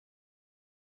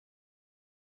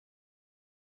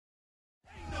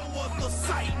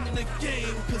the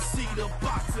game, cause see the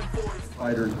boxing voice.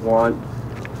 Fighters want,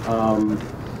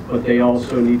 but they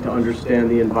also need to understand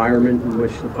the environment in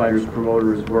which the fighter's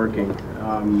promoter is working.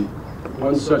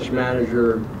 One such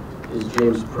manager is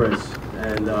James Prince,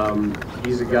 and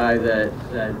he's a guy that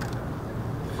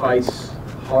fights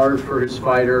hard for his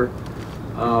fighter,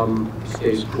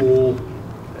 stays cool,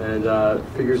 and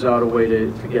figures out a way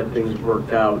to get things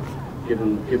worked out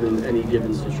given any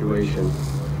given situation.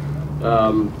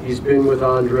 He's been with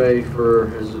Andre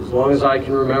for as long as I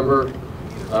can remember.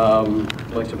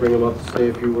 I'd like to bring him up to say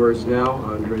a few words now.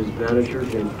 Andre's manager,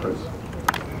 James Prince.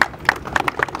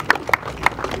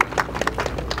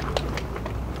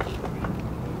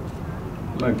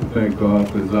 I'd like to thank God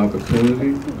for this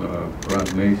opportunity,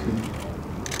 Rock Nation,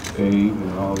 Dave,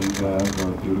 and all you guys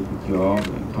done a beautiful job,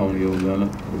 Antonio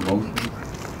Leonard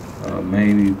Promotion,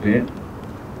 main event,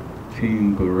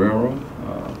 Team Barrera.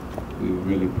 We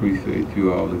really appreciate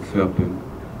you all accepting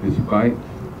this fight.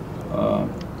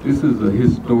 This is a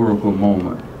historical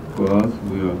moment for us.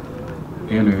 We are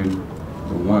entering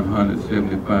the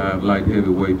 175 light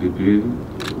heavyweight division,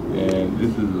 and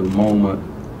this is a moment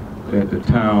that the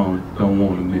town don't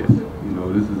want to miss. You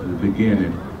know, this is the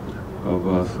beginning of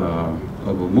us,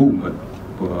 of a movement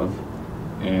for us,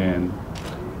 and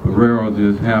Barrera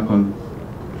just happened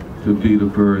to be the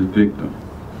first victim,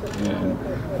 and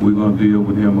we're going to deal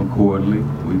with him accordingly.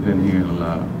 We've been hearing a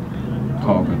lot of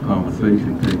talk and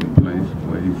conversation taking place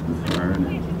where he's concerned,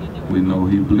 and we know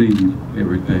he believes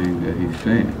everything that he's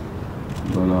saying.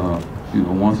 But you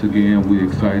know, once again, we're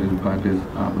excited about this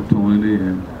opportunity,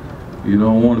 and you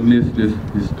don't want to miss this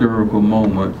historical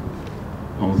moment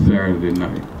on Saturday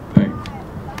night. Thanks.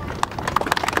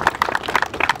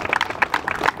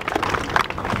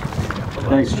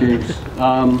 Thanks, James.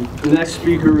 The next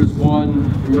speaker is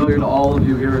one familiar to all of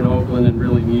you here in Oakland and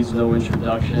really needs no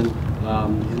introduction.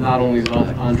 He's not only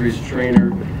Andre's trainer,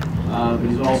 but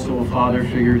he's also a father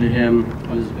figure to him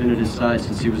and has been at his side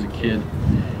since he was a kid.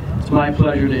 It's my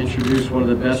pleasure to introduce one of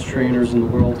the best trainers in the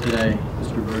world today,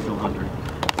 Mr. Virgil.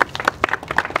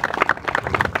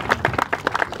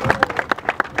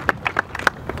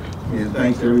 And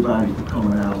thanks everybody for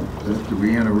coming out. Just to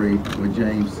reiterate what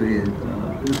James said,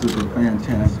 this is a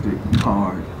fantastic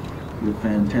card with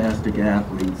fantastic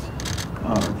athletes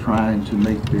trying to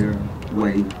make their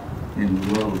way in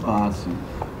the world of boxing.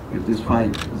 If this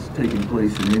fight was taking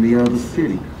place in any other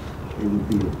city, it would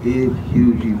be a big,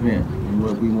 huge event. And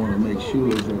what we want to make sure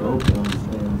is that Oakland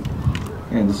understands,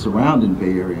 and the surrounding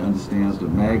Bay Area understands the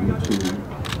magnitude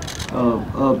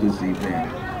of this event.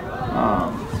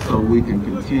 So we can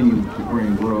continue to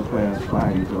bring world-class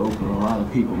fighting to Oakland. A lot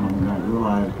of people might not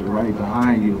realize that right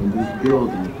behind you in this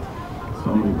building,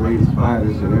 some of the greatest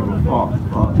fighters that ever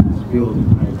fought in this building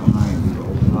right behind you, the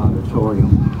Oakland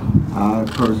Auditorium. I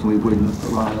personally witnessed a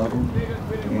lot of them,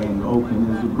 and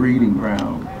Oakland is a breeding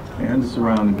ground and the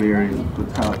surrounding areas for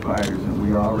top fighters, and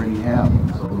we already have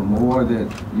them. So the more that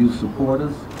you support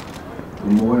us, the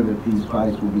more that these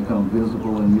fights will become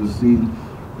visible, and you'll see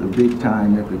the big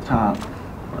time at the top,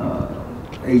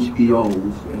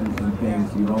 HBOs and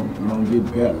things. You don't get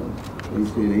better. They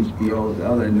said HBO, the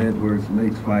other networks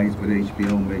makes fights, but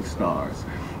HBO makes stars.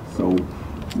 So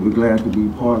we're glad to be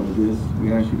part of this.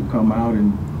 We ask you to come out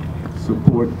and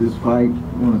support this fight.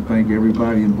 I want to thank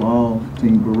everybody involved,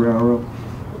 Team Barrera,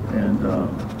 and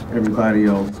everybody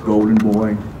else, Golden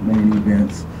Boy, main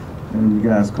events. And you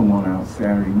guys come on out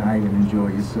Saturday night and enjoy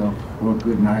yourself for a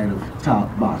good night of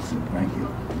top boxing. Thank you.